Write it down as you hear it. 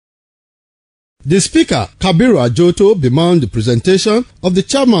The Speaker, Kabiru Adjoto, bemoaned the presentation of the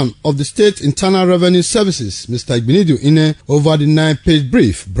Chairman of the State Internal Revenue Services, Mr. Igbinidu Inneh, over the 9-page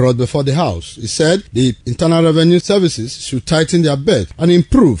brief brought before the House. He said the Internal Revenue Services should tighten their belt and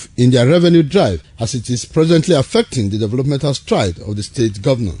improve in their revenue drive, as it is presently affecting the developmental stride of the state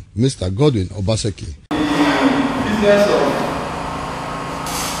governor, Mr. Godwin Obaseki. The business of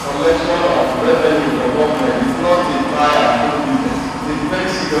collection of revenue for government is not a dry business. It's a very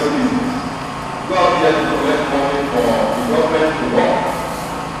serious business. Go out here to collect money for the government to work,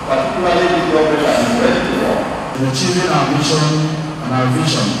 particularly the government that is ready to work. In achieving our mission and our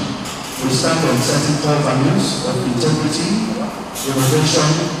vision, we stand on setting core values of integrity, innovation,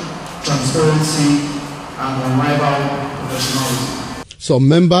 transparency, and unrivaled professionalism. Some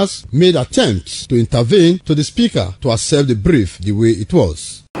members made attempts to intervene to the Speaker to accept the brief the way it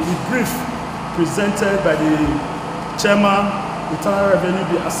was. The brief presented by the Chairman Internal Revenue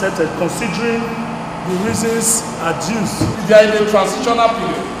be accepted, considering the reasons adduced. They are in a transitional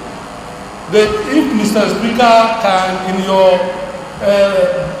period. If Mr. Speaker can, in your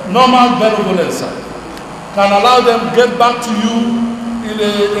normal benevolence, can allow them get back to you in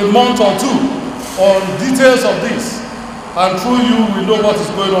a month or two on details of this, and through you we know what is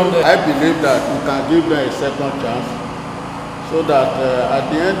going on there. I believe that we can give them a second chance, so that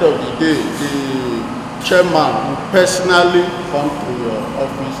at the end of the day, the chairman will personally come to your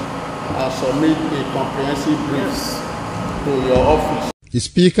office and submit a comprehensive brief to your office. The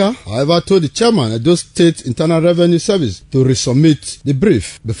Speaker, however, told the Chairman of those State Internal Revenue Service to resubmit the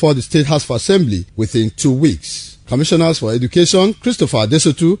brief before the State House of Assembly within 2 weeks. Commissioners for Education, Christopher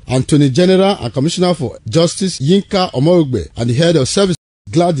Adesotu, Attorney General and Commissioner for Justice, Yinka Omorogbe, and the Head of Service,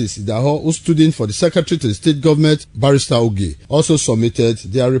 Gladys EDHA, who stood in for the Secretary to the State Government, Barrister Oge, also submitted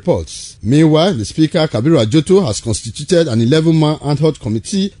their reports. Meanwhile, the Speaker, Kabiru Adjoto, has constituted an 11-man Adhoc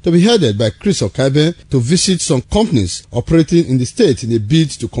Committee to be headed by Chris Okaibe to visit some companies operating in the state in a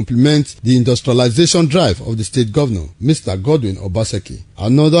bid to complement the industrialization drive of the state governor, Mr. Godwin Obaseki.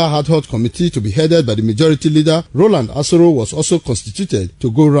 Another Adhoc Committee to be headed by the Majority Leader, Roland Asoro, was also constituted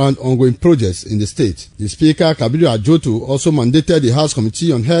to go round ongoing projects in the state. The Speaker, Kabiru Adjoto, also mandated the House Committee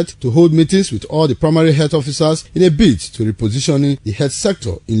on Health to hold meetings with all the primary health officers in a bid to repositioning the health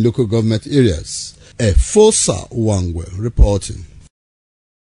sector in local government areas. Efosa Uwangue reporting.